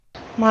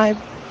My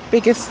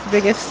biggest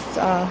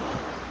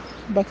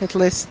bucket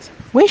list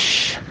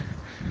wish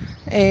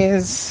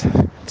is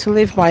to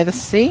live by the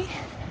sea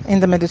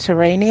in the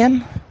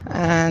Mediterranean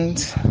and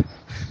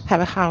have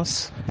a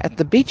house at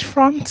the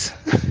beachfront,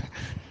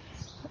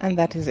 and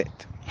that is it.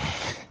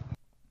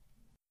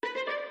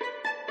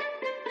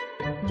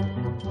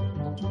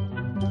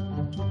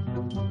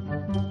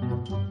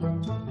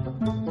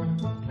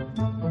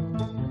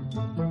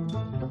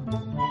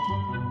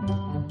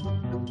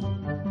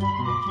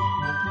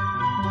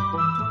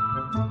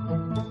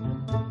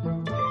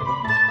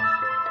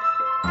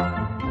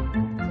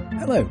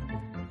 Hello,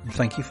 and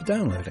thank you for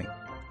downloading.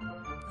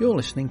 You're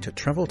listening to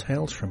Travel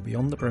Tales from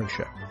Beyond the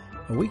Brochure,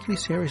 a weekly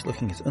series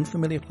looking at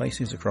unfamiliar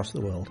places across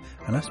the world,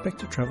 an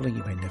aspect of travelling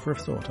you may never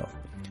have thought of.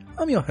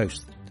 I'm your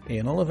host,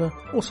 Ian Oliver,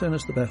 also known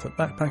as the Barefoot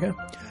Backpacker,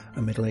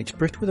 a middle-aged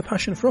Brit with a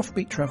passion for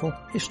offbeat travel,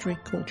 history,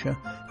 culture,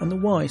 and the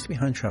whys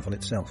behind travel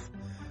itself.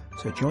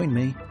 So join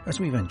me as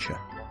we venture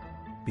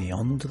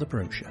beyond the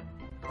brochure.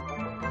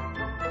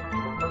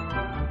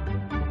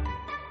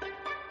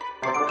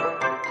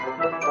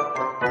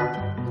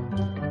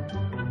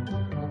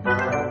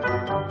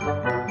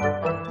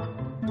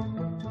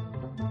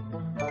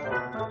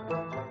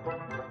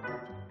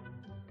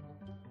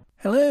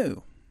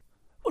 Hello.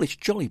 Well, it's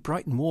jolly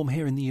bright and warm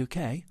here in the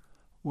UK.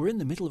 We're in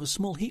the middle of a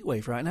small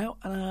heatwave right now,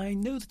 and I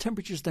know the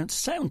temperatures don't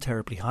sound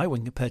terribly high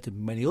when compared to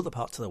many other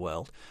parts of the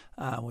world.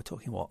 We're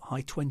talking,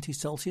 high 20s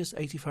Celsius,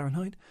 80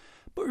 Fahrenheit?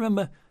 But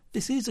remember,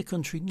 this is a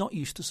country not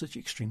used to such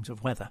extremes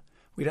of weather.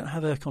 We don't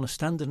have aircon as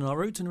standard, and our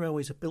roads and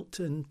railways are built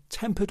and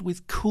tempered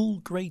with cool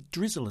grey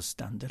drizzle as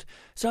standard,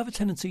 so have a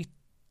tendency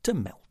to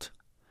melt.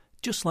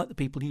 Just like the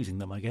people using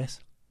them, I guess.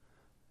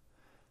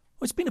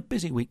 Well, it's been a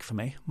busy week for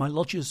me. My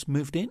lodger's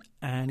moved in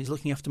and is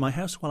looking after my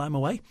house while I'm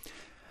away.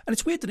 And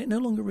it's weird that it no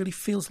longer really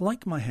feels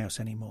like my house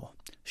anymore.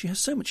 She has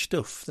so much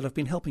stuff that I've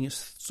been helping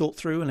us sort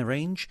through and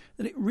arrange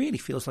that it really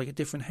feels like a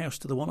different house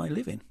to the one I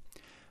live in.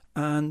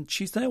 And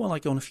she's there while I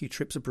go on a few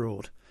trips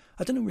abroad.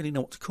 I don't really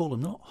know what to call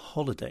them, not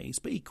holidays,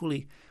 but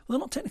equally, well,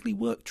 they're not technically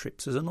work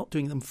trips as I'm not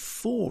doing them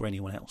for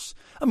anyone else.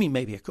 I mean,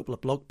 maybe a couple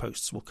of blog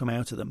posts will come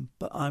out of them,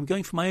 but I'm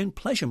going for my own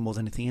pleasure more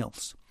than anything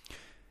else.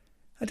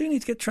 I do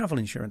need to get travel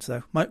insurance,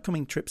 though. My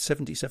upcoming trip's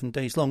 77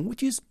 days long,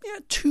 which is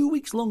 2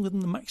 weeks longer than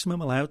the maximum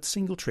allowed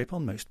single trip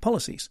on most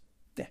policies.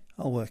 Yeah,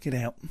 I'll work it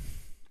out.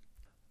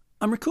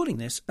 I'm recording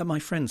this at my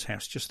friend's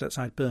house just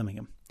outside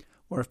Birmingham,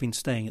 where I've been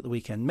staying at the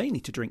weekend,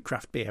 mainly to drink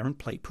craft beer and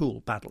play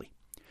pool badly.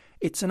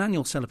 It's an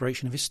annual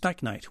celebration of his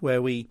stag night,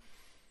 where we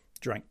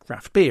drank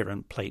craft beer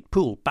and played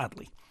pool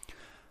badly.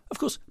 Of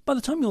course, by the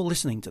time you're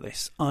listening to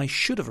this, I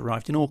should have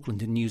arrived in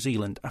Auckland in New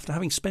Zealand after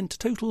having spent a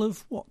total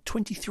of,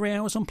 23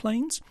 hours on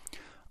planes?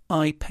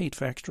 I paid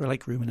for extra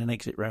legroom and an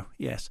exit row.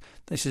 Yes,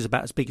 this is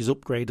about as big as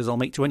upgrade as I'll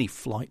make to any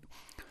flight.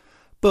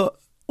 But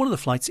one of the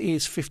flights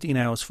is 15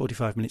 hours,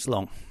 45 minutes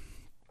long.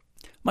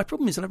 My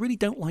problem is that I really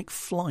don't like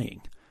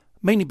flying,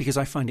 mainly because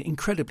I find it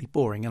incredibly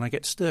boring and I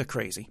get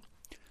stir-crazy.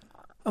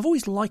 I've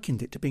always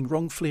likened it to being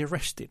wrongfully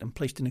arrested and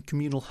placed in a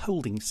communal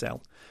holding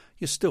cell.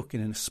 You're stuck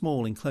in a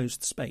small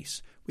enclosed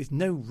space with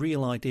no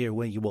real idea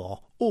where you are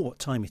or what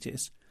time it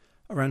is,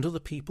 around other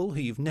people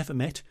who you've never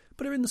met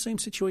but are in the same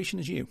situation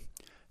as you.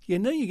 You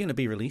know you're going to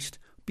be released,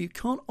 but you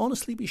can't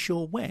honestly be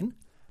sure when,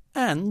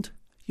 and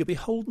you're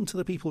beholden to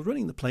the people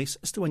running the place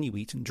as to when you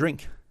eat and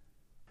drink.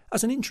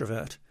 As an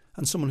introvert,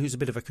 and someone who's a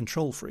bit of a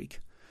control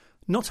freak,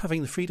 not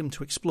having the freedom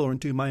to explore and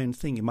do my own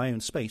thing in my own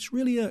space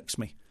really irks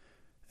me.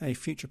 A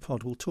future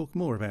pod will talk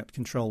more about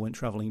control when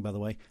travelling, by the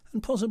way,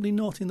 and possibly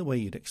not in the way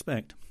you'd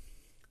expect.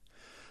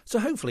 So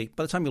hopefully,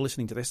 by the time you're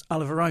listening to this,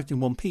 I'll have arrived in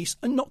one piece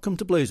and not come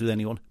to blows with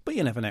anyone, but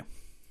you never know.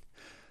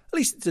 At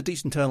least it's a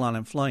decent airline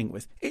I'm flying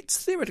with.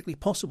 It's theoretically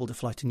possible to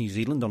fly to New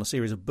Zealand on a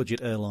series of budget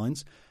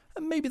airlines,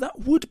 and maybe that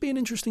would be an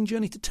interesting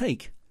journey to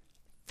take.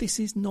 This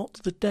is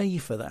not the day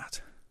for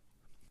that.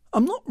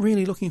 I'm not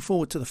really looking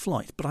forward to the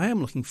flight, but I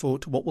am looking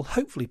forward to what will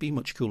hopefully be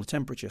much cooler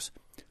temperatures.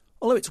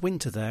 Although it's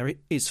winter there,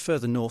 it is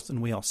further north than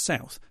we are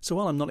south, so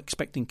while I'm not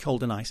expecting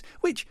cold and ice,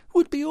 which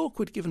would be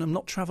awkward given I'm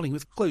not travelling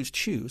with closed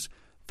shoes,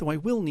 though I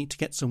will need to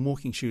get some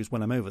walking shoes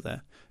when I'm over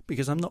there,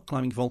 because I'm not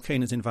climbing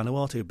volcanoes in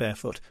Vanuatu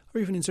barefoot,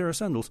 or even in zero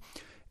sandals.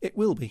 It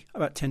will be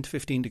about 10 to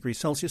 15 degrees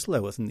Celsius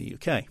lower than the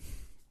UK.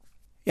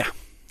 Yeah,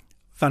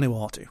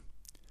 Vanuatu.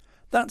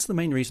 That's the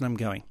main reason I'm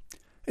going.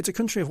 It's a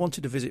country I've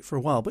wanted to visit for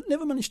a while, but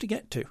never managed to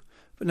get to.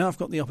 But now I've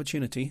got the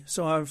opportunity,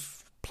 so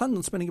I've planned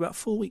on spending about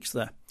 4 weeks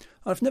there.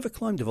 I've never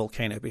climbed a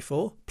volcano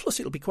before, plus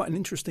it'll be quite an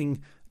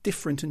interesting,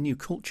 different and new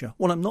culture,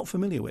 one I'm not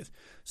familiar with,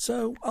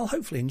 so I'll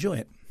hopefully enjoy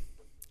it.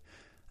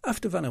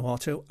 After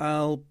Vanuatu,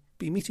 I'll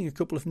be meeting a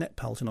couple of net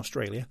pals in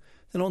Australia,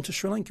 then on to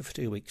Sri Lanka for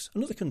 2 weeks,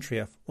 another country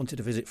I've wanted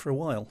to visit for a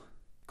while.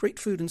 Great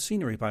food and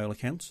scenery by all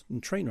accounts,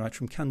 and train ride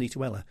from Kandy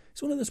to Ella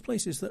is one of those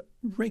places that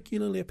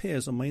regularly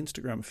appears on my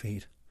Instagram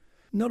feed.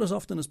 Not as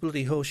often as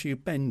bloody Horseshoe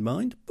Bend,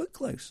 mind, but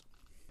close.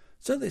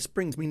 So this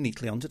brings me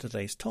neatly on to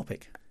today's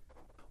topic.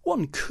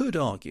 One could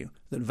argue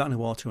that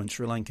Vanuatu and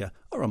Sri Lanka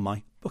are on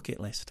my bucket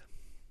list.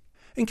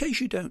 In case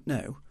you don't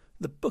know,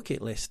 The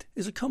bucket list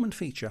is a common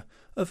feature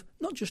of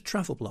not just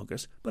travel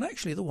bloggers, but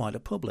actually the wider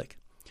public.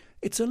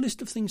 It's a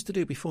list of things to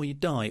do before you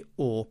die,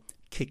 or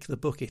kick the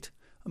bucket,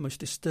 a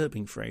most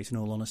disturbing phrase in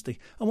all honesty,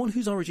 and one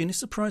whose origin is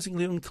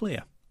surprisingly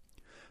unclear.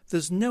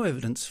 There's no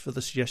evidence for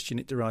the suggestion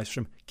it derives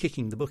from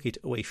kicking the bucket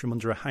away from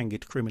under a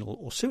hanged criminal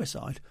or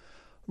suicide.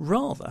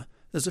 Rather,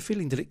 there's a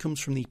feeling that it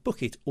comes from the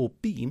bucket or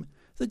beam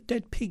that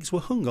dead pigs were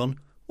hung on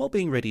while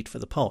being readied for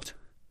the pot.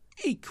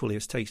 Equally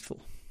as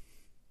tasteful.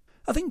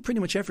 I think pretty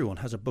much everyone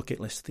has a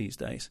bucket list these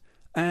days,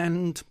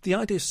 and the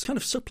idea is kind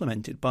of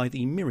supplemented by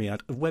the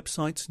myriad of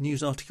websites,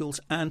 news articles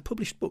and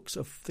published books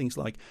of things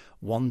like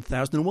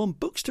 1001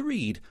 books to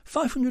read,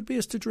 500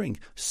 beers to drink,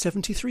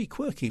 73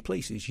 quirky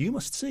places you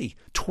must see,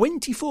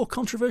 24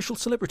 controversial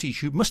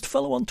celebrities you must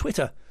follow on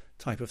Twitter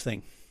type of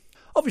thing.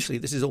 Obviously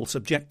this is all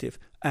subjective,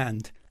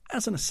 and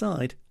as an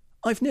aside,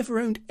 I've never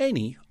owned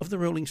any of the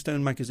Rolling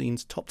Stone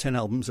magazine's top 10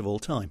 albums of all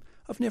time.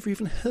 I've never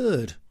even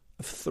heard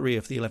of 3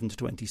 of the 11 to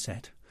 20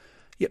 set.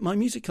 Yet my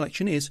music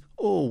collection is,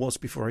 or was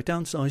before I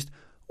downsized,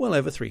 well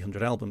over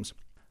 300 albums.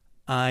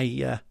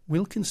 I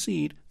will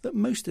concede that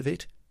most of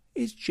it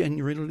is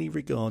generally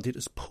regarded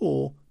as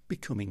poor,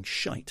 becoming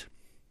shite.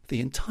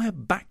 The entire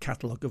back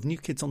catalogue of New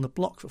Kids on the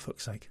Block, for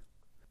fuck's sake.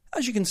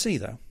 As you can see,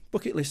 though,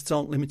 bucket lists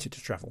aren't limited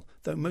to travel,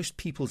 though most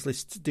people's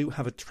lists do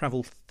have a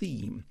travel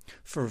theme.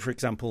 For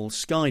example,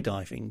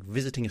 skydiving,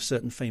 visiting a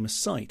certain famous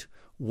site,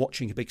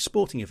 watching a big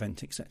sporting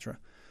event, etc.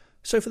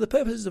 So for the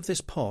purposes of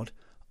this pod,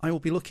 I will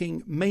be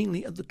looking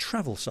mainly at the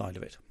travel side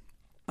of it.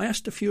 I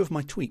asked a few of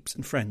my tweeps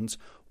and friends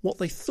what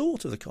they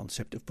thought of the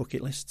concept of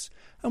bucket lists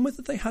and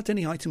whether they had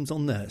any items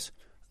on theirs,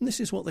 and this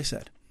is what they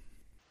said.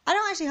 I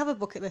don't actually have a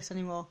bucket list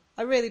anymore.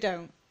 I really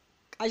don't.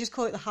 I just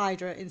call it the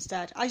Hydra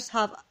instead. I just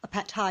have a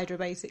pet Hydra,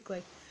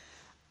 basically.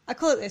 I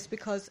call it this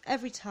because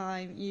every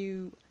time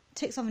you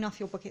tick something off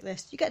your bucket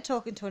list, you get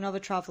talking to another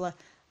traveller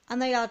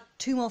and they add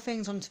 2 more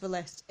things onto the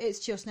list. It's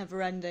just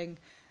never ending.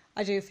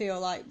 I do feel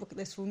like bucket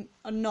lists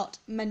are not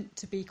meant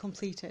to be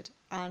completed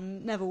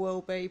and never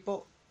will be,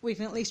 but we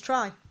can at least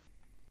try.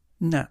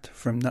 Nat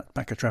from Nat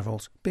Backer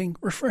Travels, being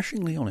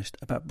refreshingly honest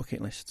about bucket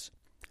lists.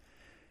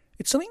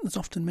 It's something that's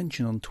often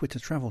mentioned on Twitter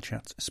travel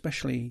chats,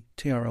 especially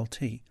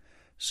TRLT.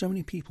 So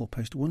many people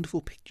post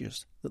wonderful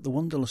pictures that the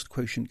wanderlust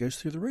quotient goes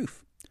through the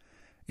roof.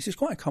 This is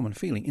quite a common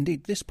feeling.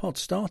 Indeed, this pod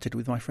started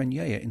with my friend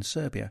Yaya in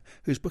Serbia,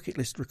 whose bucket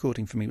list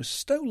recording for me was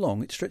so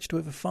long it stretched to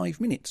over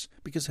 5 minutes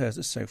because hers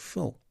is so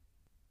full.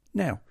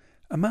 Now,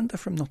 Amanda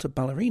from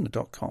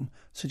notaballerina.com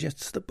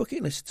suggests that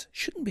bucket lists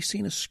shouldn't be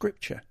seen as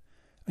scripture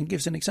and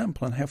gives an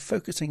example on how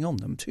focusing on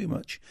them too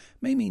much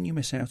may mean you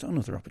miss out on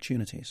other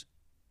opportunities.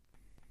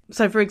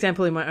 So, for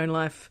example, in my own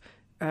life,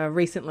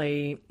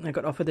 recently I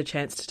got offered the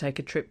chance to take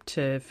a trip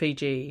to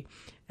Fiji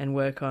and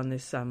work on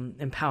this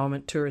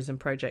empowerment tourism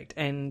project,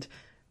 and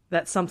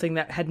that's something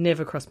that had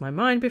never crossed my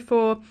mind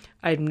before.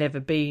 I'd never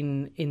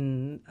been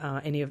in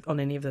on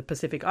any of the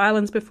Pacific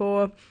Islands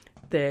before.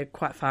 They're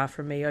quite far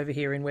from me over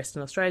here in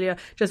Western Australia.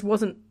 Just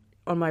wasn't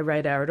on my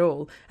radar at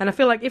all. And I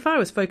feel like if I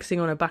was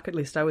focusing on a bucket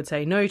list, I would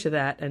say no to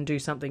that and do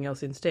something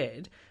else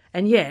instead.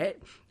 And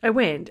yet I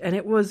went, and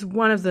it was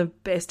one of the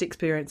best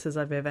experiences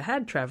I've ever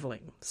had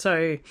travelling.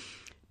 So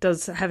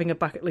does having a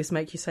bucket list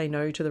make you say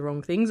no to the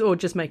wrong things, or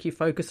just make you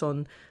focus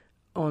on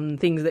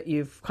things that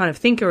you kind of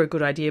think are a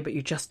good idea, but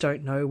you just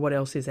don't know what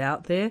else is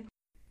out there?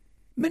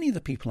 Many of the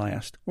people I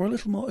asked were a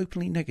little more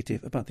openly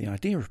negative about the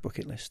idea of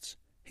bucket lists.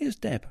 Here's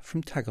Deb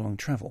from Tagalong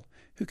Travel,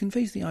 who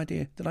conveys the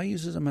idea that I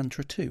use as a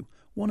mantra too,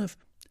 one of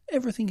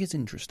everything is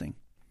interesting.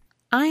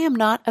 I am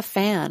not a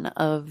fan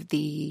of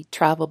the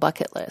travel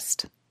bucket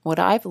list. What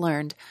I've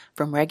learned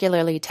from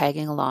regularly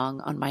tagging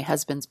along on my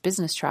husband's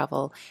business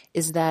travel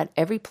is that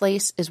every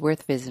place is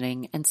worth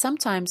visiting, and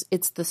sometimes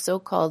it's the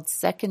so-called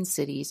second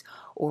cities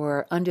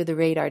or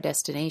under-the-radar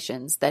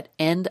destinations that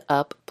end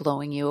up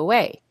blowing you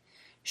away.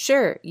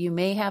 Sure, you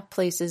may have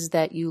places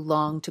that you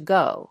long to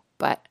go,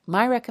 but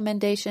my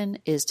recommendation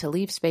is to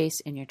leave space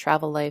in your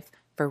travel life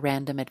for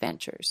random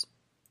adventures.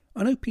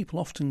 I know people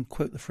often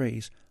quote the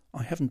phrase,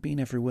 "I haven't been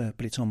everywhere,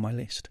 but it's on my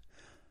list."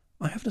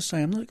 I have to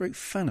say I'm not a great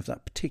fan of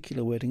that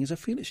particular wording, as I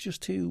feel it's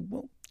just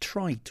too,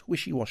 trite,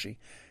 wishy-washy,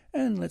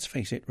 and let's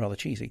face it, rather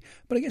cheesy.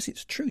 But I guess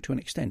it's true to an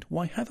extent.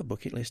 Why have a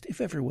bucket list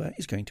if everywhere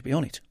is going to be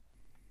on it?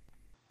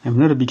 I'm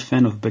not a big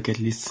fan of bucket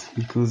lists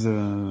because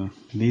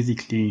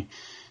basically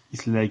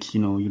it's like,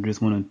 you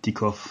just want to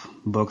tick off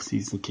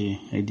boxes. Okay,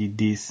 I did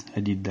this, I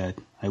did that,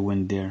 I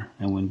went there.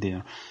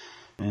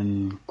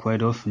 And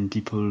quite often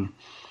people,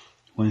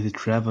 when they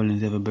travel and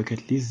they have a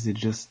bucket list, they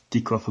just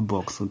tick off a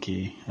box.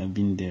 Okay, I've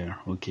been there.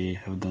 Okay,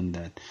 I've done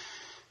that.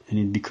 And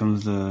it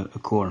becomes a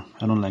core.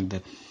 I don't like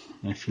that.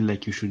 I feel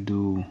like you should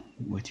do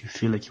what you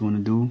feel like you want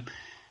to do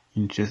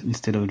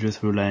instead of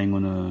just relying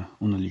on a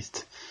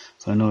list.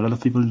 So I know a lot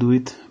of people do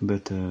it,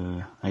 but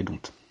I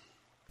don't.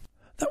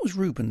 That was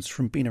Rubens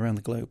from Being Around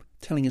the Globe,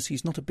 telling us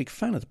he's not a big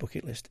fan of the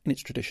bucket list in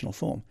its traditional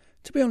form.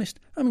 To be honest,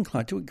 I'm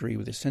inclined to agree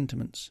with his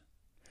sentiments.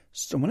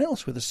 Someone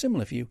else with a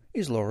similar view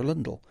is Laura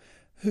Lundell,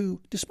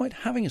 who, despite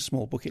having a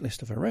small bucket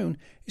list of her own,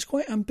 is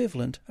quite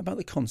ambivalent about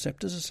the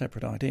concept as a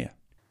separate idea.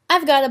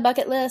 I've got a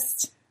bucket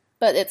list,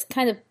 but it's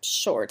kind of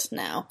short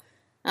now.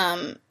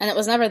 And it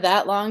was never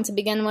that long to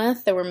begin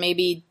with. There were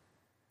maybe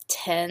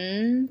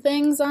 10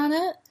 things on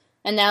it.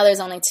 And now there's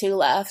only 2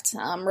 left,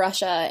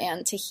 Russia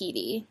and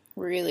Tahiti.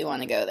 Really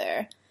want to go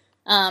there.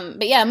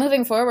 But yeah,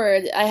 moving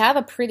forward, I have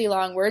a pretty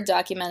long Word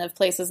document of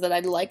places that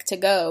I'd like to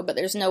go, but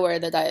there's nowhere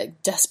that I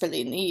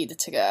desperately need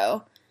to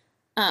go.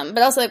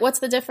 But also, like, what's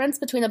the difference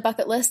between a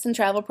bucket list and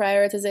travel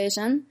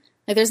prioritization?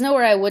 Like, there's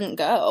nowhere I wouldn't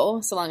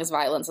go, so long as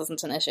violence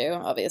isn't an issue,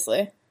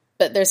 obviously.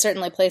 But there's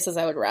certainly places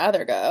I would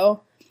rather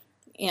go.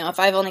 You know, if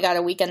I've only got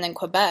a weekend in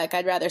Quebec,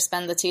 I'd rather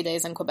spend the 2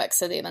 days in Quebec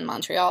City than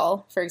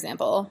Montreal, for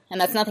example.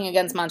 And that's nothing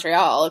against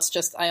Montreal, it's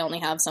just I only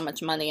have so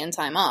much money and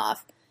time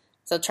off.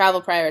 So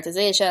travel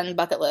prioritization,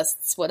 bucket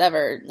lists,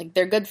 whatever, like,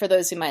 they're good for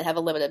those who might have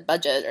a limited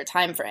budget or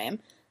time frame.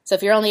 So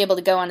if you're only able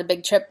to go on a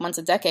big trip once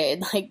a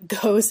decade, like,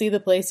 go see the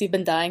place you've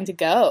been dying to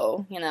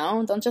go, you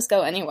know? Don't just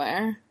go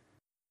anywhere.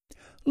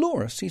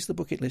 Laura sees the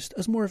bucket list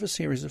as more of a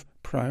series of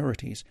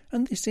priorities,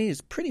 and this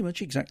is pretty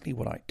much exactly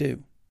what I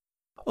do.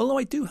 Although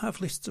I do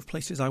have lists of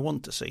places I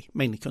want to see,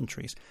 mainly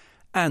countries,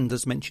 and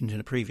as mentioned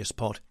in a previous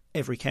pod,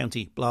 every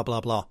county, blah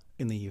blah blah,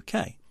 in the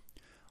UK,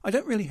 I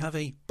don't really have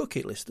a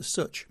bucket list as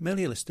such,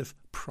 merely a list of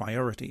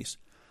priorities.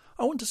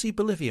 I want to see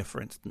Bolivia,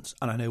 for instance,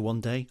 and I know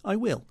one day I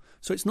will,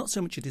 so it's not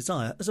so much a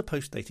desire as a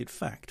post-dated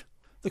fact.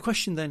 The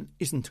question then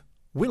isn't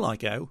will I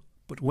go,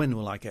 but when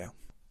will I go?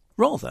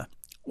 Rather,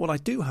 what I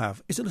do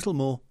have is a little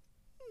more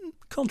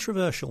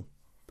controversial.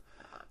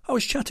 I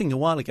was chatting a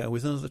while ago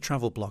with another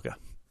travel blogger,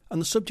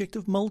 and the subject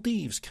of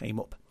Maldives came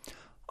up.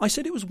 I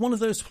said it was one of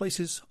those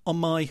places on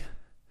my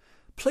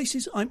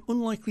places I'm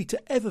unlikely to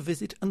ever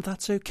visit and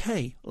that's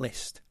okay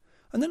list.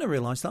 And then I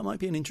realised that might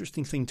be an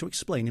interesting thing to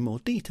explain in more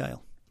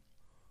detail.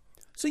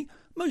 See,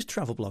 most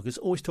travel bloggers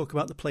always talk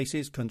about the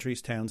places,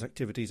 countries, towns,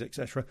 activities,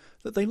 etc.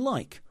 that they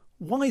like,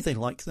 why they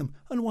like them,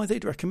 and why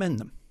they'd recommend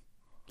them.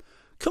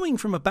 Coming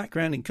from a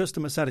background in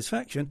customer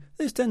satisfaction,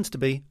 this tends to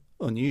be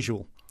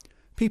unusual.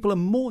 People are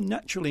more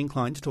naturally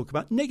inclined to talk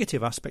about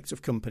negative aspects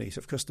of companies,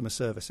 of customer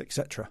service,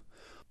 etc.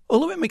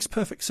 Although it makes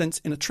perfect sense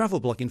in a travel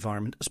blog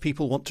environment, as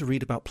people want to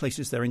read about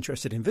places they're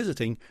interested in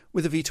visiting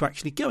with a view to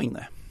actually going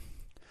there.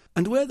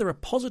 And where there are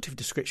positive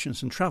descriptions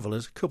from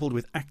travellers, coupled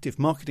with active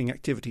marketing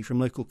activity from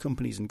local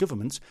companies and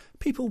governments,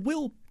 people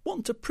will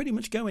want to pretty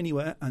much go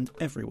anywhere and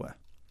everywhere.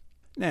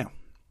 Now,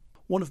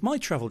 one of my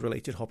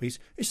travel-related hobbies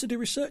is to do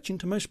research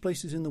into most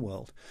places in the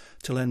world,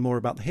 to learn more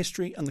about the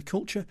history and the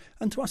culture,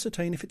 and to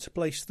ascertain if it's a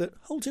place that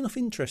holds enough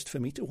interest for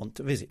me to want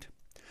to visit.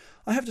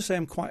 I have to say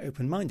I'm quite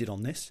open-minded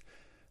on this.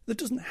 There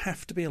doesn't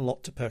have to be a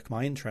lot to perk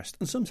my interest,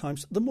 and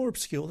sometimes the more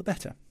obscure the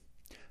better.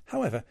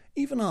 However,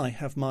 even I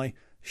have my,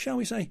 shall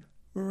we say,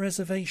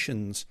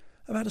 reservations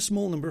about a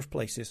small number of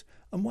places,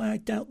 and why I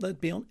doubt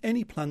they'd be on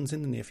any plans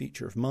in the near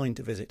future of mine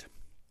to visit.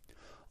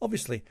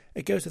 Obviously,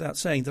 it goes without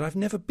saying that I've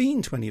never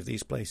been to any of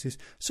these places,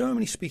 so I'm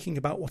only speaking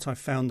about what I've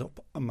found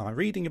up on my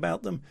reading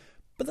about them,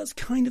 but that's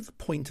kind of the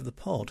point of the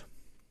pod.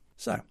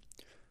 So,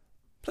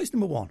 place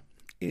number 1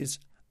 is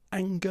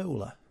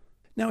Angola.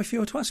 Now, if you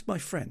were to ask my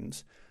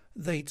friends,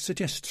 they'd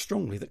suggest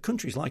strongly that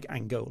countries like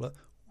Angola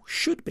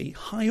should be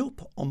high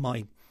up on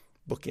my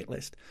bucket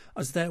list,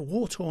 as they're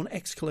war-torn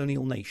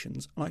ex-colonial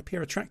nations and I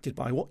appear attracted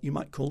by what you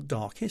might call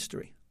dark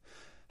history.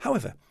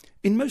 However,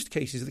 in most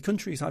cases, the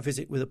countries I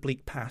visit with a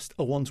bleak past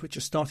are ones which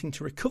are starting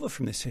to recover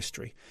from this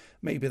history.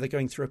 Maybe they're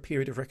going through a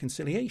period of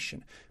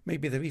reconciliation.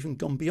 Maybe they've even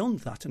gone beyond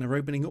that and are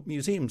opening up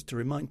museums to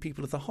remind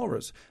people of the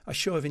horrors, a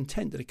show of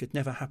intent that it could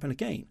never happen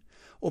again.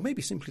 Or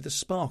maybe simply the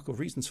spark or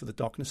reasons for the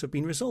darkness have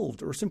been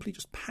resolved or are simply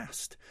just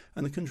past,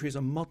 and the country is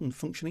a modern,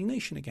 functioning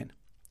nation again.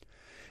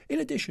 In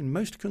addition,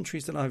 most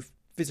countries that I've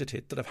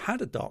visited that have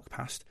had a dark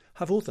past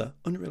have other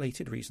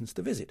unrelated reasons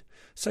to visit.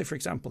 So, for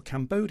example,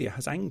 Cambodia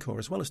has Angkor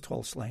as well as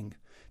Tuol Sleng.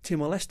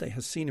 Timor-Leste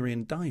has scenery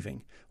and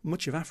diving.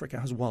 Much of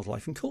Africa has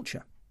wildlife and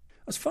culture.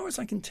 As far as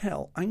I can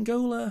tell,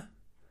 Angola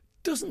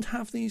doesn't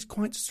have these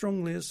quite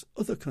strongly as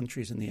other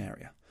countries in the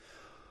area.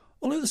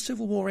 Although the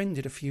civil war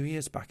ended a few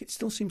years back, it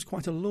still seems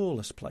quite a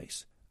lawless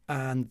place.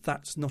 And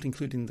that's not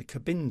including the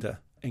Cabinda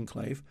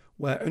enclave,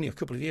 where only a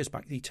couple of years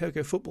back the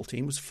Togo football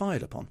team was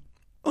fired upon.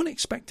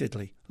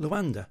 Unexpectedly,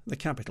 Luanda, the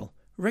capital,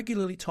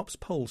 regularly tops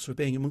polls for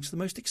being amongst the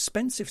most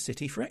expensive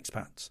city for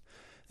expats.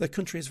 The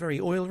country is very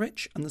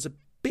oil-rich, and there's a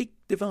big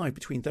divide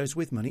between those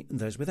with money and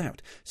those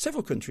without.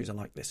 Several countries are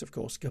like this, of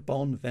course,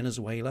 Gabon,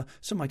 Venezuela,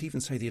 some might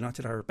even say the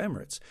United Arab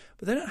Emirates,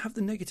 but they don't have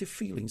the negative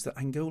feelings that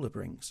Angola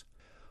brings.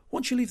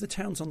 Once you leave the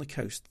towns on the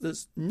coast,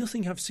 there's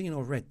nothing I've seen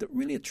or read that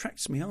really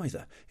attracts me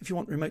either. If you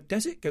want remote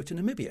desert, go to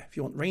Namibia. If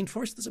you want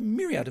rainforest, there's a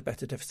myriad of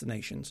better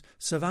destinations.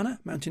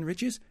 Savannah, mountain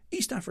ridges,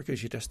 East Africa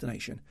is your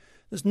destination.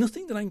 There's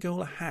nothing that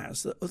Angola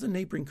has that other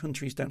neighbouring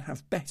countries don't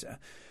have better.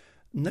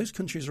 And those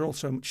countries are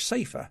also much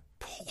safer,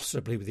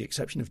 possibly with the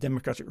exception of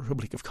Democratic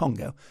Republic of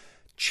Congo,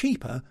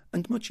 cheaper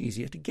and much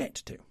easier to get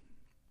to.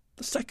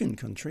 The second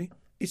country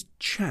is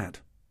Chad.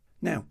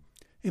 Now,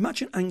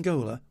 imagine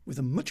Angola with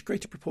a much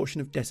greater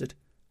proportion of desert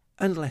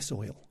and less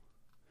oil.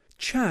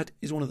 Chad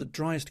is one of the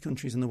driest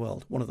countries in the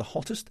world, one of the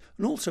hottest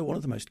and also one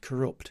of the most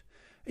corrupt.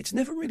 It's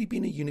never really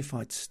been a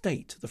unified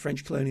state. The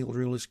French colonial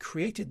rulers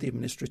created the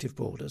administrative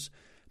borders,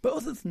 but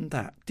other than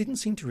that, didn't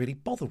seem to really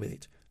bother with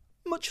it,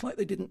 much like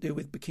they didn't do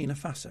with Burkina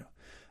Faso.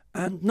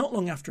 And not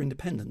long after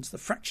independence, the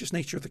fractious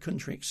nature of the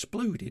country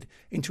exploded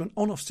into an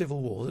on-off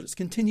civil war that has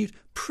continued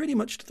pretty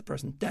much to the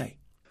present day.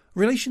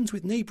 Relations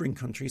with neighbouring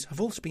countries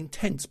have also been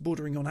tense,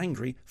 bordering on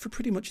angry, for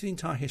pretty much the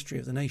entire history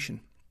of the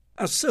nation.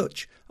 As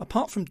such,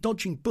 apart from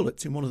dodging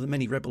bullets in one of the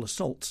many rebel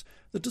assaults,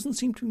 there doesn't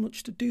seem to be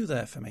much to do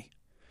there for me.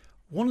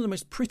 One of the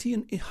most pretty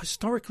and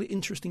historically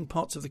interesting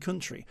parts of the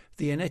country,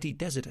 the Enedi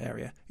Desert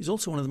area, is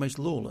also one of the most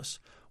lawless,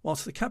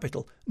 whilst the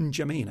capital,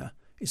 N'Djamena,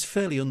 is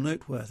fairly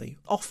unnoteworthy,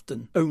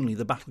 often only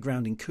the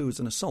battleground in coups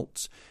and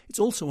assaults. It's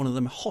also one of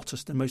the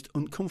hottest and most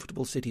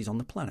uncomfortable cities on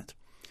the planet.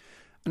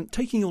 And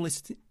taking all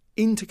this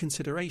into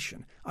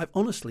consideration, I've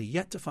honestly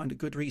yet to find a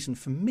good reason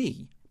for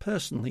me,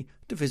 personally,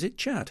 to visit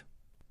Chad.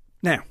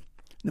 Now,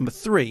 number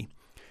 3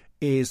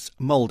 is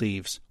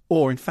Maldives,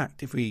 or in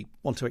fact, if we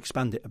want to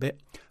expand it a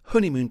bit,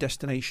 honeymoon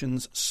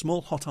destinations,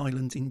 small hot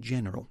islands in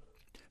general.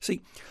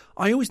 See,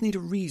 I always need a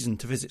reason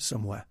to visit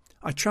somewhere.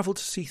 I travel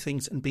to see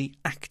things and be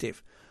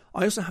active.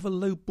 I also have a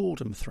low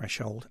boredom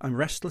threshold. I'm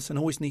restless and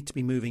always need to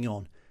be moving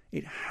on.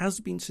 It has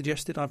been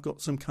suggested I've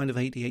got some kind of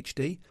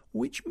ADHD,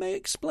 which may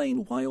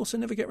explain why I also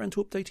never get around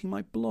to updating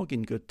my blog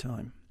in good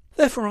time.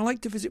 Therefore, I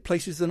like to visit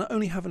places that not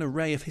only have an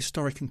array of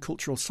historic and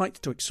cultural sites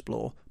to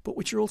explore, but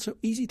which are also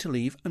easy to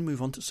leave and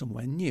move on to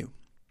somewhere new.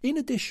 In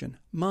addition,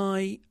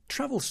 my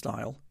travel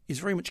style is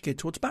very much geared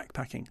towards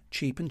backpacking,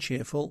 cheap and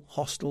cheerful,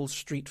 hostels,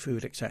 street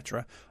food,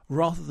 etc.,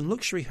 rather than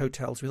luxury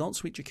hotels with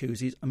ensuite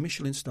jacuzzis and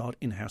Michelin-starred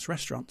in-house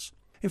restaurants.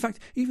 In fact,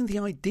 even the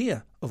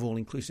idea of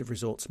all-inclusive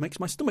resorts makes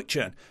my stomach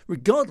churn,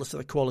 regardless of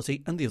the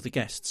quality and the other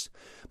guests.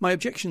 My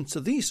objections to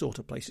these sort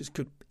of places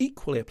could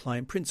equally apply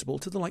in principle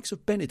to the likes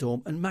of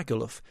Benidorm and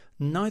Magaluf,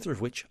 neither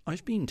of which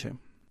I've been to.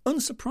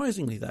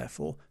 Unsurprisingly,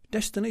 therefore,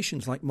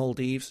 destinations like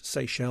Maldives,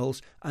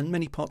 Seychelles, and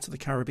many parts of the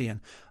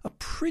Caribbean are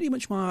pretty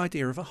much my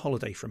idea of a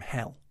holiday from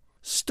hell.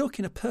 Stuck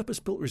in a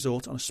purpose-built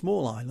resort on a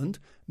small island,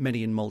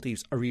 many in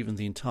Maldives are even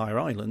the entire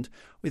island,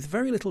 with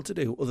very little to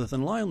do other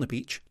than lie on the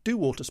beach, do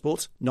water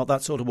sports, not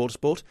that sort of water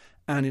sport,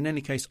 and in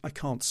any case I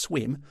can't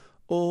swim,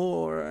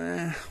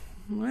 or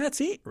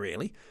that's it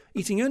really.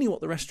 Eating only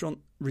what the restaurant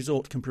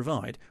resort can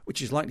provide,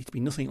 which is likely to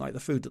be nothing like the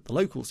food that the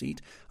locals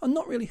eat, and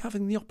not really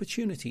having the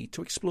opportunity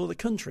to explore the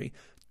country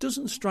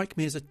doesn't strike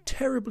me as a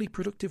terribly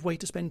productive way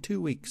to spend 2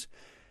 weeks.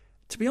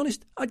 To be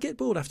honest, I'd get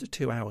bored after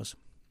 2 hours.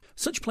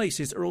 Such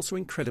places are also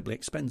incredibly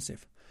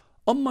expensive.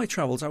 On my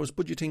travels, I was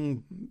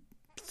budgeting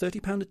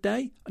 £30 a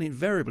day, and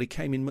invariably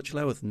came in much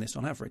lower than this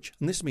on average.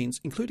 And this means,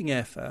 including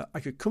airfare, I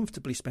could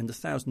comfortably spend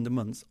 £1,000 a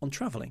month on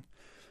travelling.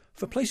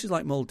 For places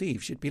like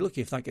Maldives, you'd be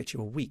lucky if that gets you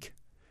a week.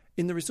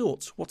 In the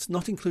resorts, what's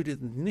not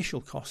included in the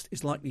initial cost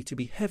is likely to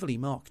be heavily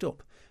marked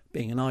up,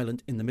 being an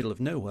island in the middle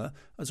of nowhere,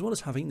 as well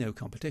as having no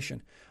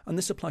competition. And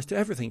this applies to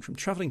everything from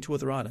travelling to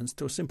other islands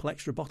to a simple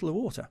extra bottle of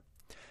water.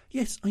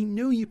 Yes, I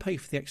know you pay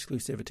for the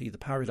exclusivity, the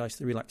paradise,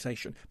 the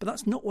relaxation, but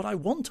that's not what I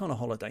want on a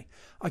holiday.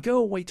 I go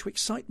away to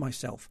excite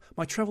myself.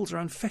 My travels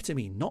are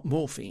amphetamine, not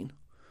morphine.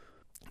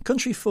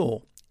 Country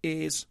 4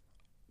 is,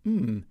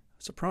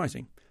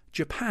 surprising,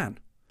 Japan.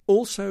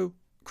 Also,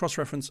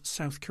 cross-reference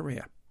South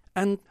Korea.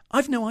 And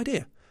I've no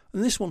idea,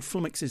 and this one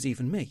flummoxes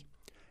even me.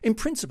 In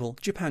principle,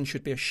 Japan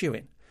should be a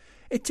shoo-in.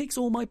 It ticks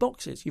all my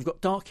boxes. You've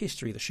got dark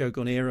history, the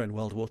Shogun era and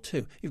World War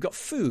II. You've got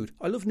food.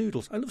 I love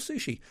noodles. I love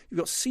sushi. You've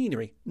got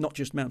scenery, not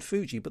just Mount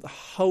Fuji, but the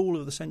whole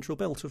of the central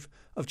belt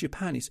of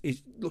Japan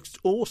looks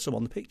awesome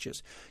on the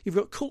pictures. You've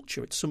got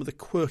culture. It's some of the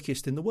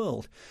quirkiest in the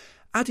world.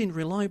 Add in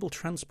reliable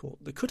transport,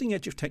 the cutting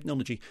edge of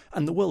technology,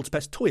 and the world's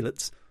best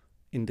toilets,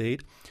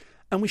 indeed,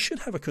 and we should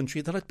have a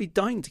country that I'd be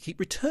dying to keep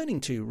returning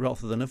to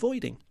rather than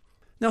avoiding.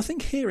 Now, I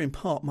think here, in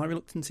part, my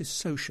reluctance is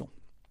social.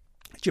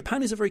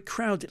 Japan is a very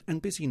crowded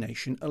and busy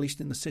nation, at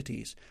least in the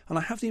cities, and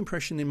I have the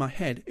impression in my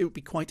head it would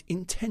be quite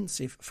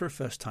intensive for a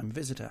first-time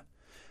visitor.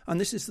 And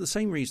this is the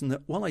same reason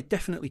that while I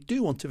definitely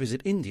do want to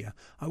visit India,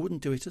 I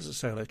wouldn't do it as a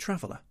solo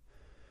traveller.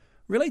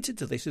 Related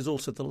to this is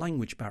also the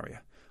language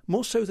barrier.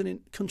 More so than in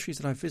countries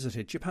that I've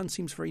visited, Japan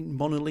seems very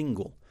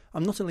monolingual.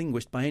 I'm not a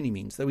linguist by any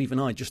means, though even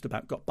I just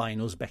about got by in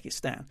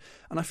Uzbekistan,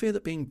 and I fear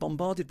that being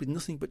bombarded with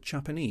nothing but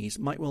Japanese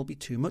might well be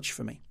too much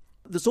for me.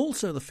 There's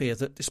also the fear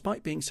that,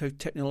 despite being so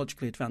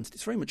technologically advanced,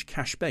 it's very much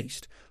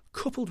cash-based.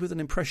 Coupled with an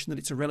impression that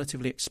it's a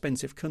relatively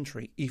expensive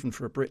country, even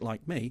for a Brit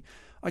like me,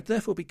 I'd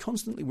therefore be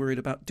constantly worried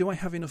about, do I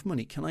have enough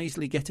money? Can I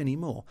easily get any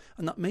more?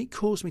 And that may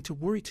cause me to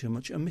worry too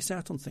much and miss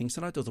out on things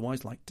that I'd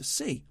otherwise like to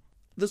see.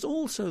 There's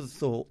also the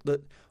thought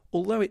that,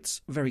 although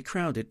it's very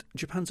crowded,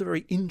 Japan's a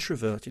very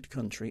introverted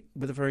country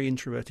with a very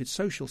introverted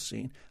social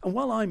scene. And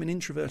while I'm an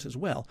introvert as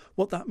well,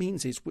 what that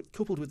means is,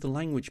 coupled with the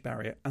language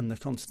barrier and the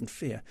constant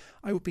fear,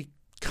 I would be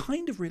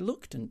kind of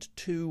reluctant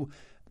to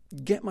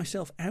get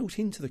myself out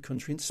into the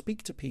country and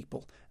speak to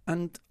people.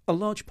 And a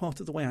large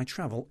part of the way I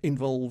travel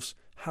involves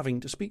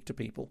having to speak to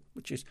people,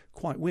 which is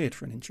quite weird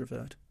for an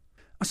introvert.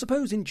 I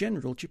suppose in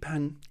general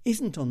Japan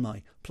isn't on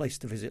my place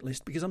to visit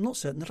list because I'm not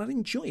certain that I'd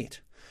enjoy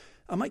it.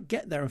 I might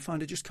get there and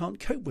find I just can't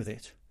cope with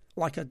it,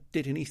 like I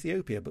did in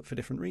Ethiopia, but for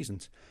different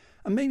reasons.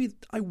 And maybe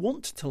I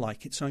want to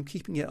like it, so I'm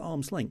keeping it at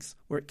arm's length,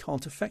 where it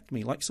can't affect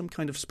me, like some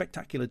kind of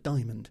spectacular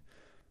diamond.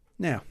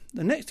 Now,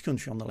 the next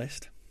country on the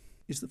list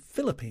is the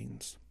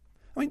Philippines.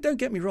 I mean, don't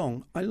get me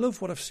wrong, I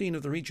love what I've seen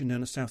of the region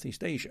known as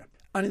Southeast Asia.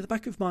 And in the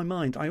back of my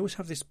mind, I always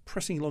have this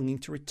pressing longing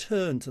to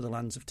return to the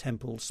lands of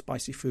temples,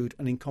 spicy food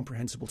and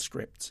incomprehensible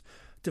scripts,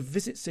 to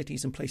visit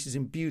cities and places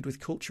imbued with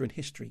culture and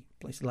history,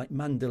 places like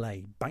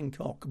Mandalay,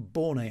 Bangkok,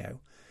 Borneo,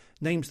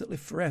 names that live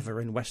forever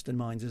in Western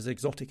minds as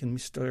exotic and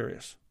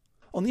mysterious.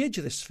 On the edge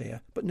of this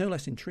sphere, but no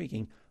less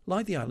intriguing,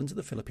 lie the islands of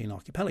the Philippine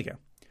archipelago.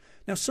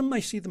 Now, some may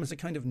see them as a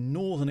kind of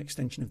northern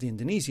extension of the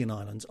Indonesian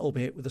islands,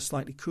 albeit with a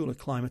slightly cooler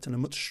climate and a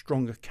much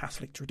stronger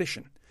Catholic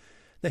tradition.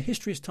 Their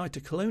history is tied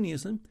to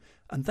colonialism,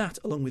 and that,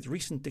 along with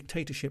recent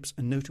dictatorships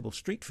and notable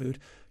street food,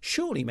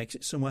 surely makes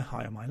it somewhere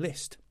high on my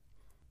list.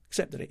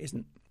 Except that it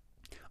isn't.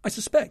 I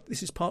suspect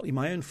this is partly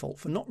my own fault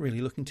for not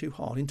really looking too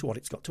hard into what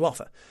it's got to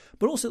offer,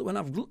 but also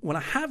that when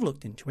I have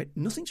looked into it,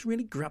 nothing's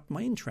really grabbed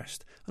my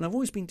interest, and I've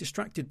always been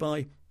distracted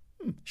by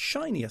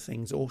shinier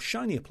things or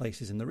shinier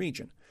places in the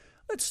region.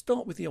 Let's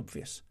start with the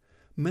obvious.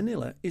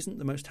 Manila isn't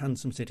the most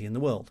handsome city in the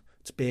world.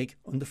 It's big,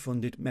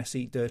 underfunded,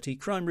 messy, dirty,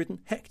 crime-ridden,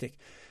 hectic,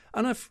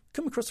 and I've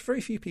come across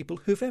very few people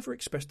who've ever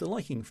expressed a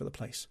liking for the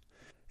place.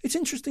 It's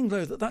interesting,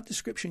 though, that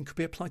description could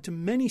be applied to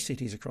many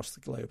cities across the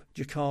globe.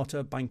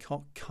 Jakarta,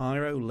 Bangkok,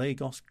 Cairo,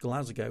 Lagos,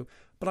 Glasgow.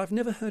 But I've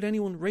never heard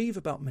anyone rave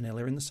about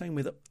Manila in the same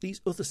way that these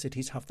other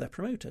cities have their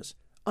promoters.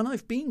 And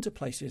I've been to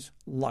places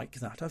like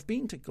that. I've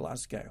been to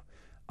Glasgow.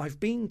 I've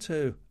been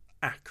to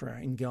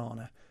Accra in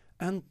Ghana.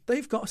 And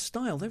they've got a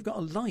style. They've got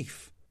a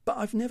life. But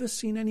I've never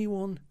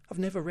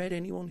read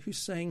anyone who's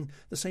saying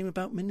the same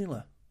about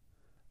Manila.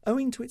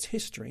 Owing to its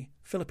history,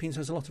 Philippines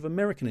has a lot of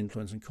American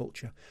influence and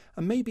culture,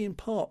 and maybe in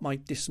part my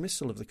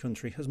dismissal of the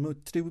country has more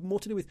to do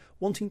with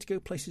wanting to go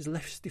places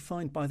less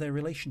defined by their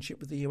relationship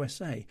with the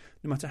USA,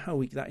 no matter how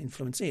weak that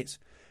influence is.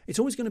 It's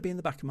always going to be in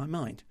the back of my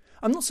mind.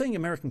 I'm not saying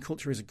American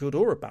culture is a good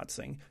or a bad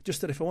thing,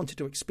 just that if I wanted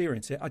to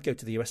experience it, I'd go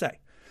to the USA.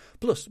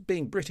 Plus,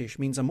 being British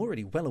means I'm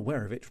already well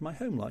aware of it from my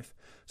home life,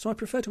 so I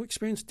prefer to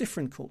experience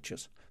different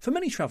cultures. For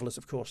many travellers,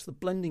 of course, the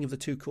blending of the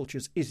two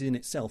cultures is in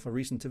itself a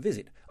reason to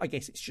visit. I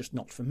guess it's just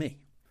not for me.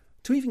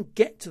 To even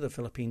get to the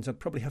Philippines,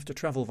 I'd probably have to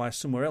travel via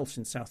somewhere else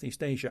in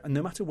Southeast Asia, and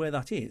no matter where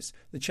that is,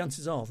 the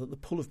chances are that the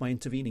pull of my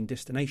intervening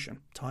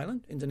destination,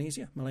 Thailand,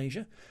 Indonesia,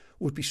 Malaysia,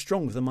 would be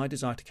stronger than my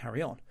desire to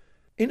carry on.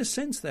 In a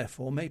sense,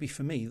 therefore, maybe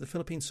for me, the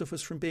Philippines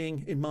suffers from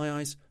being, in my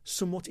eyes,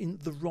 somewhat in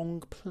the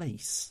wrong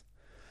place.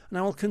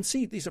 Now, I'll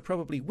concede these are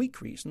probably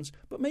weak reasons,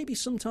 but maybe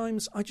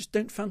sometimes I just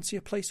don't fancy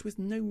a place with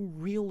no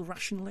real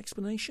rational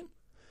explanation.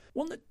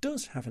 One that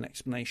does have an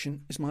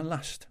explanation is my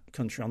last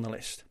country on the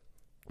list.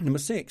 Number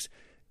 6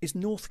 is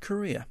North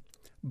Korea.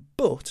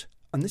 But,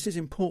 and this is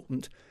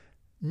important,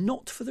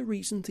 not for the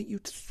reason that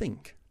you'd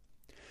think.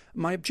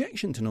 My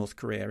objection to North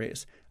Korea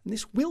is, and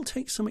this will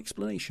take some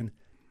explanation,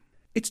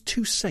 it's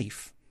too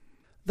safe.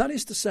 That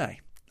is to say,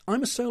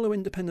 I'm a solo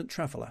independent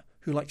traveller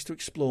who likes to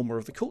explore more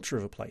of the culture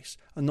of a place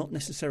and not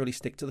necessarily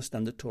stick to the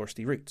standard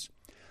touristy routes.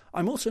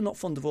 I'm also not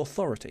fond of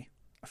authority.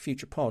 A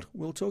future pod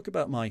will talk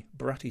about my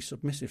bratty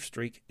submissive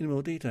streak in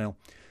more detail.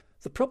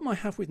 The problem I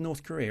have with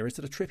North Korea is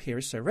that a trip here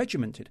is so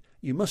regimented.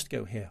 You must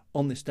go here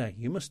on this day,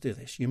 you must do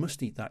this, you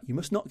must eat that, you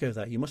must not go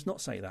there, you must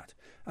not say that.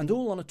 And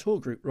all on a tour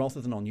group rather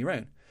than on your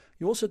own.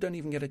 You also don't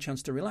even get a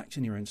chance to relax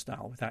in your own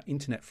style. Without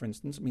internet, for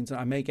instance, means that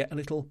I may get a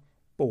little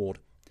bored.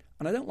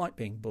 And I don't like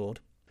being bored.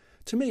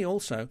 To me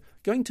also,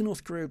 going to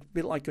North Korea would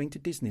be a bit like going to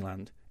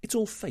Disneyland. It's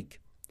all fake.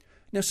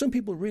 Now, some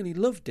people really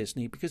love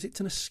Disney because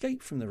it's an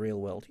escape from the real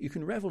world. You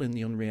can revel in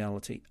the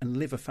unreality and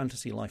live a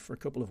fantasy life for a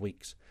couple of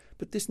weeks.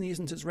 But Disney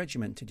isn't as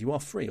regimented. You are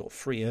free, or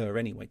freer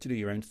anyway, to do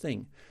your own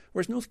thing.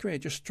 Whereas North Korea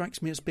just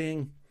strikes me as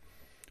being,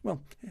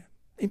 well,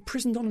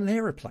 imprisoned on an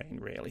aeroplane,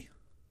 really.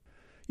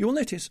 You will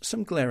notice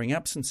some glaring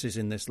absences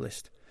in this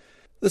list.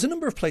 There's a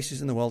number of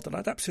places in the world that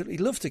I'd absolutely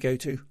love to go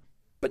to,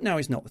 but now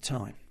is not the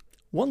time.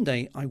 One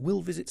day I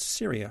will visit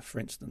Syria, for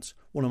instance.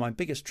 One of my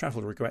biggest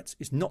travel regrets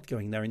is not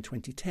going there in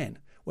 2010,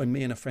 when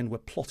me and a friend were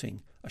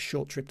plotting a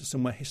short trip to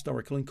somewhere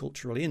historical and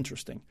culturally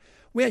interesting.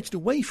 We edged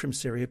away from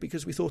Syria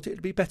because we thought it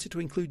would be better to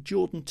include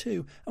Jordan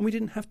too, and we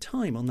didn't have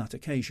time on that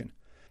occasion.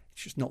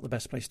 It's just not the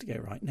best place to go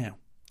right now.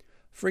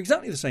 For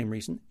exactly the same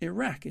reason,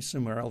 Iraq is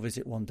somewhere I'll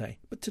visit one day,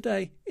 but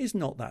today is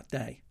not that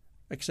day.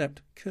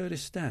 Except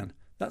Kurdistan.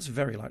 That's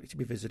very likely to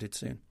be visited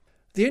soon.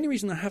 The only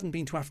reason I haven't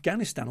been to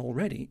Afghanistan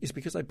already is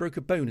because I broke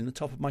a bone in the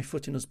top of my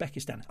foot in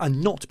Uzbekistan,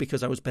 and not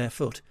because I was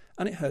barefoot,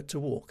 and it hurt to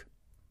walk.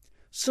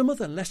 Some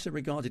other lesser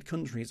regarded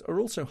countries are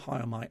also high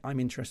on my I'm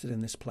interested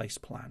in this place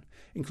plan,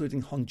 including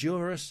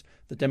Honduras,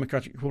 the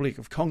Democratic Republic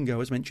of Congo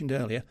as mentioned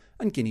earlier,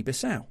 and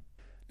Guinea-Bissau.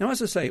 Now,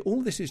 as I say,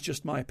 all this is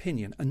just my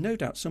opinion, and no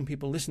doubt some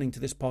people listening to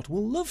this pod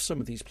will love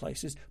some of these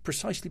places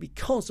precisely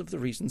because of the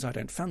reasons I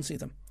don't fancy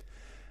them.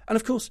 And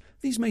of course,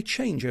 these may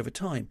change over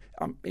time.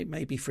 It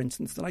may be, for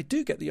instance, that I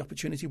do get the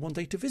opportunity one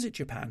day to visit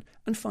Japan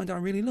and find I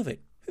really love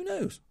it. Who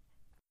knows?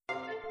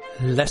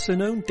 Lesser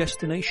known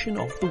destination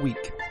of the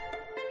week.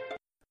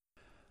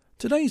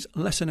 Today's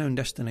lesser-known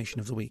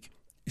destination of the week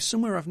is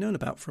somewhere I've known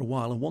about for a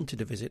while and wanted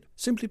to visit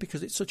simply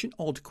because it's such an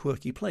odd,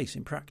 quirky place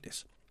in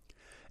practice.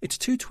 It's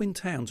two twin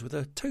towns with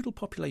a total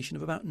population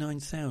of about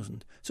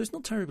 9,000, so it's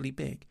not terribly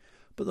big,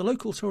 but the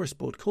local tourist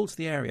board calls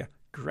the area,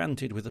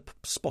 granted with a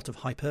spot of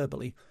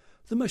hyperbole,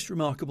 the most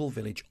remarkable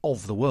village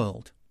of the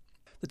world.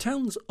 The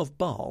towns of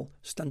Baal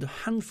stand a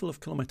handful of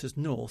kilometres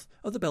north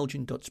of the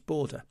Belgian-Dutch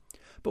border,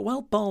 but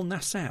while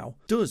Baal-Nassau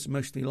does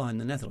mostly lie in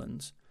the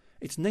Netherlands,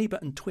 its neighbour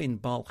and twin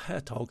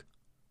Baal-Hertog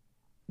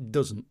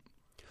doesn't.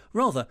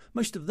 Rather,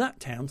 most of that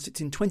town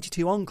sits in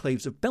 22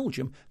 enclaves of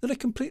Belgium that are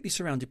completely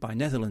surrounded by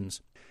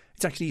Netherlands.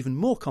 It's actually even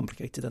more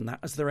complicated than that,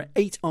 as there are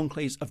 8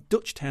 enclaves of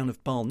Dutch town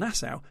of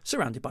Baal-Nassau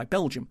surrounded by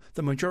Belgium,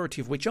 the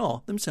majority of which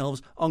are,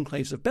 themselves,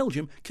 enclaves of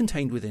Belgium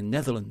contained within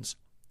Netherlands.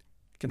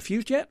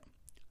 Confused yet?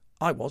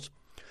 I was.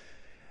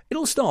 It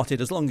all started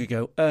as long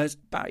ago as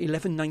about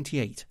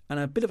 1198,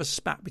 and a bit of a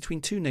spat between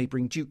two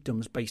neighbouring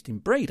dukedoms based in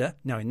Breda,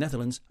 now in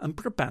Netherlands, and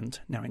Brabant,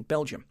 now in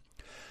Belgium.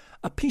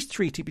 A peace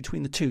treaty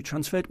between the two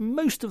transferred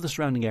most of the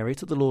surrounding area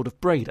to the Lord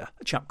of Breda,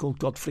 a chap called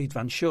Godfried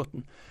van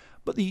Schoten,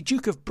 but the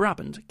Duke of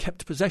Brabant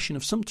kept possession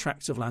of some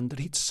tracts of land that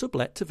he'd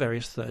sublet to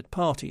various third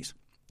parties.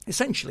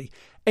 Essentially,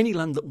 any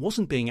land that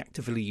wasn't being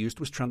actively used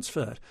was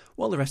transferred,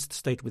 while the rest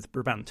stayed with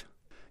Brabant.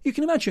 You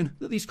can imagine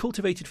that these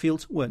cultivated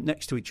fields weren't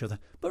next to each other,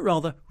 but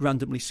rather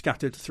randomly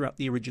scattered throughout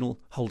the original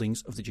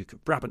holdings of the Duke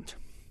of Brabant.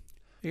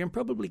 You can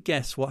probably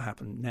guess what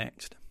happened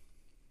next.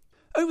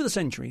 Over the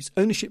centuries,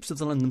 ownerships of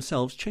the land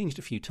themselves changed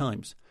a few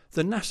times.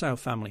 The Nassau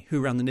family,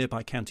 who ran the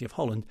nearby county of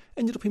Holland,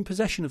 ended up in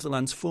possession of the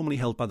lands formerly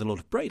held by the Lord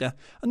of Breda,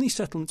 and these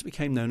settlements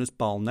became known as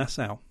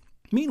Baal-Nassau.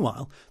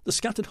 Meanwhile, the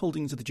scattered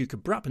holdings of the Duke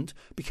of Brabant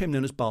became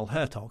known as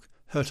Baal-Hertog,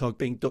 Hertog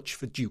being Dutch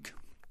for Duke.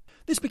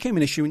 This became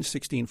an issue in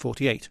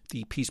 1648,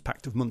 the Peace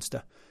Pact of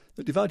Munster,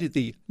 that divided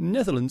the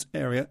Netherlands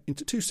area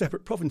into 2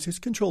 separate provinces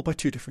controlled by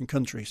 2 different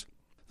countries.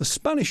 The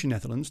Spanish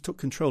Netherlands took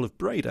control of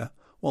Breda,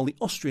 while the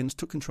Austrians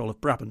took control of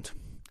Brabant.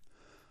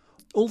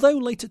 Although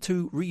later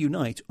to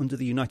reunite under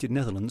the United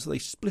Netherlands, they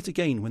split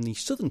again when the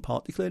southern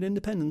part declared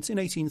independence in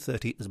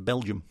 1830 as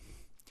Belgium.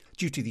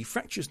 Due to the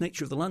fractious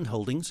nature of the land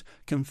holdings,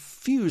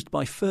 confused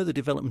by further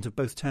development of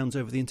both towns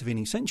over the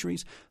intervening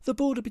centuries, the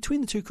border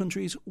between the two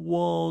countries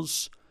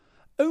was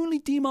only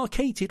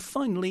demarcated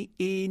finally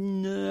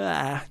in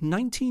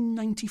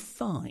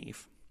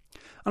 1995.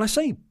 And I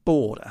say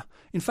border.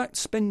 In fact,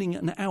 spending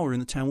an hour in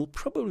the town will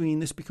probably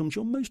mean this becomes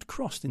your most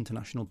crossed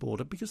international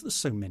border because there's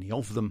so many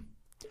of them.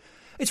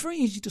 It's very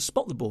easy to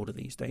spot the border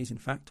these days, in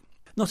fact.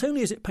 Not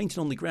only is it painted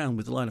on the ground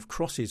with a line of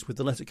crosses with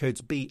the letter codes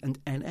B and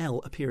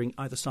NL appearing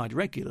either side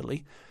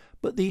regularly,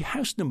 but the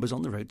house numbers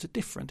on the roads are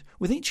different,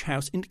 with each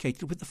house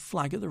indicated with the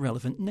flag of the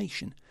relevant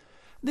nation.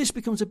 This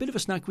becomes a bit of a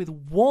snag with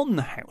one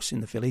house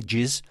in the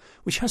villages,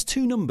 which has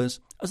 2 numbers,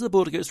 as the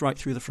border goes right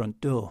through the front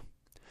door.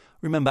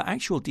 Remember,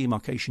 actual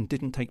demarcation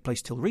didn't take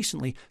place till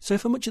recently, so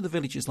for much of the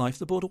village's life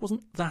the border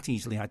wasn't that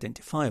easily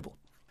identifiable.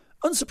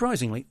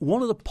 Unsurprisingly,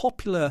 one of the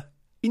popular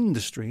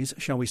industries,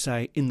 shall we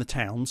say, in the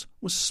towns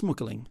was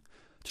smuggling.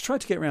 To try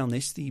to get around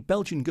this, the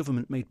Belgian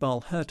government made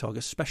Baal-Hertog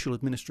a special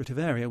administrative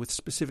area with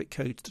specific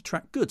codes to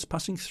track goods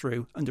passing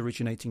through and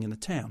originating in the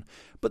town.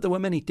 But there were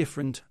many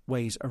different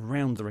ways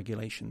around the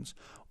regulations.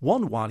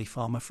 One wily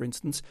farmer, for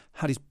instance,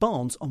 had his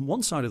barns on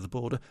one side of the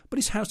border, but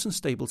his house and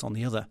stables on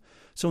the other.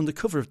 So under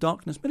cover of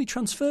darkness, many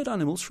transferred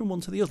animals from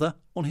one to the other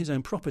on his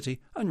own property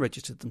and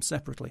registered them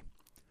separately.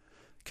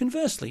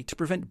 Conversely, to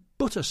prevent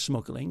butter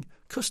smuggling,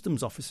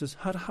 customs officers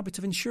had a habit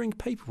of ensuring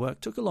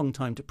paperwork took a long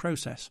time to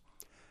process.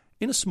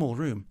 In a small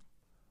room,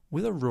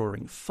 with a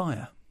roaring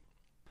fire.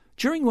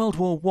 During World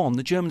War I,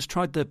 the Germans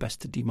tried their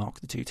best to demark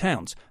the 2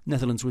 towns.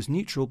 Netherlands was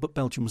neutral, but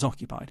Belgium was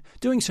occupied,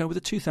 doing so with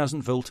a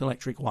 2,000-volt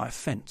electric wire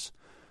fence.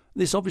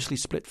 This obviously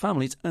split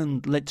families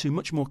and led to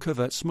much more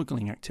covert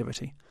smuggling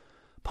activity.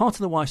 Part of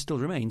the wire still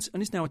remains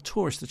and is now a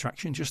tourist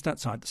attraction just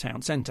outside the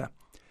town centre.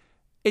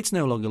 It's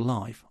no longer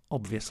live,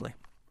 obviously.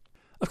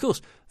 Of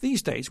course,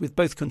 these days, with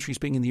both countries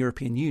being in the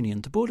European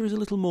Union, the border is a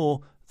little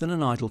more than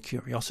an idle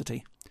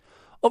curiosity.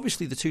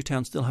 Obviously, the 2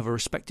 towns still have a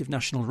respective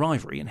national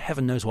rivalry, and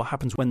heaven knows what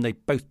happens when they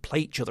both play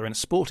each other in a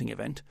sporting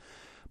event.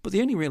 But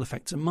the only real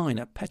effects are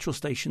minor. Petrol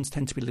stations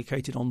tend to be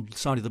located on the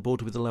side of the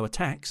border with a lower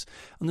tax,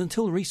 and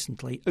until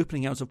recently,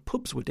 opening hours of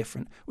pubs were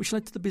different, which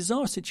led to the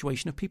bizarre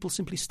situation of people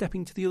simply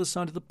stepping to the other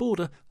side of the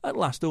border at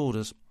last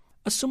orders.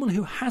 As someone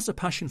who has a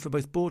passion for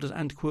both borders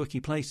and quirky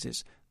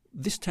places,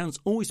 this town's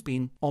always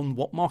been on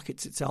what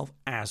markets itself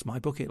as my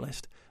bucket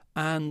list,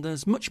 and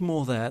there's much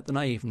more there than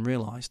I even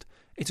realised.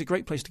 It's a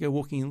great place to go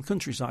walking in the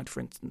countryside,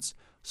 for instance,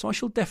 so I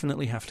shall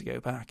definitely have to go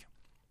back.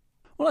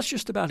 Well, that's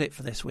just about it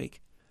for this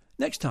week.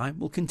 Next time,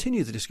 we'll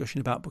continue the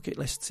discussion about bucket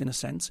lists in a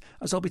sense,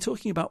 as I'll be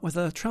talking about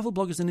whether travel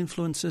bloggers and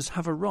influencers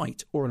have a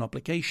right or an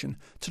obligation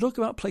to talk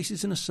about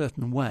places in a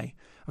certain way,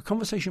 a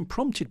conversation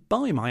prompted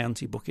by my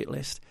anti-bucket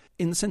list,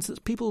 in the sense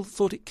that people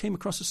thought it came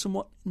across as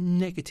somewhat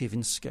negative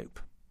in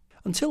scope.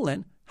 Until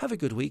then, have a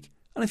good week,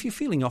 and if you're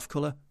feeling off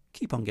colour,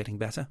 keep on getting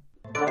better.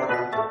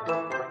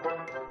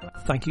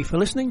 Thank you for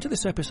listening to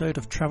this episode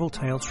of Travel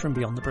Tales from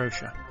Beyond the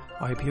Brochure.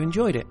 I hope you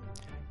enjoyed it.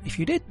 If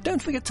you did,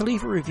 don't forget to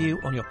leave a review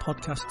on your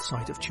podcast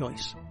site of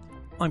choice.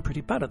 I'm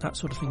pretty bad at that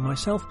sort of thing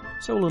myself,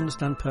 so I'll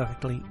understand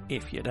perfectly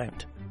if you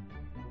don't.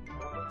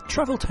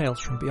 Travel Tales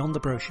from Beyond the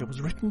Brochure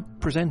was written,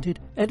 presented,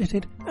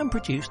 edited and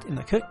produced in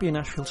the Kirkby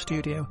Nashville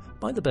studio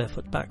by the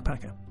Barefoot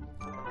Backpacker.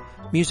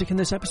 Music in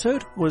this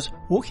episode was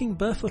Walking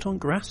Barefoot on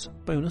Grass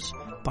bonus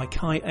by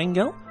Kai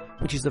Engel,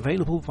 which is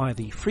available via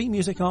the Free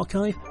Music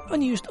Archive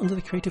and used under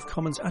the Creative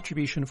Commons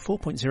Attribution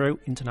 4.0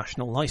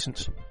 International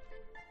License.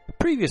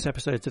 Previous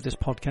episodes of this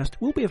podcast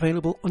will be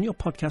available on your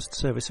podcast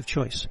service of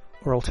choice,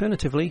 or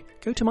alternatively,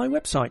 go to my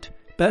website,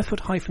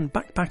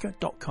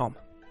 barefoot-backpacker.com.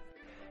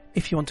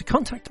 If you want to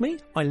contact me,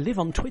 I live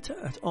on Twitter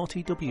at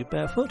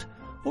rtwbarefoot,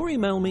 or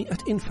email me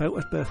at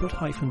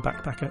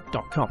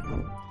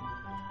info@barefoot-backpacker.com.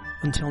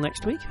 Until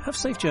next week, have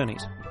safe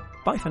journeys.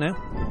 Bye for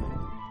now.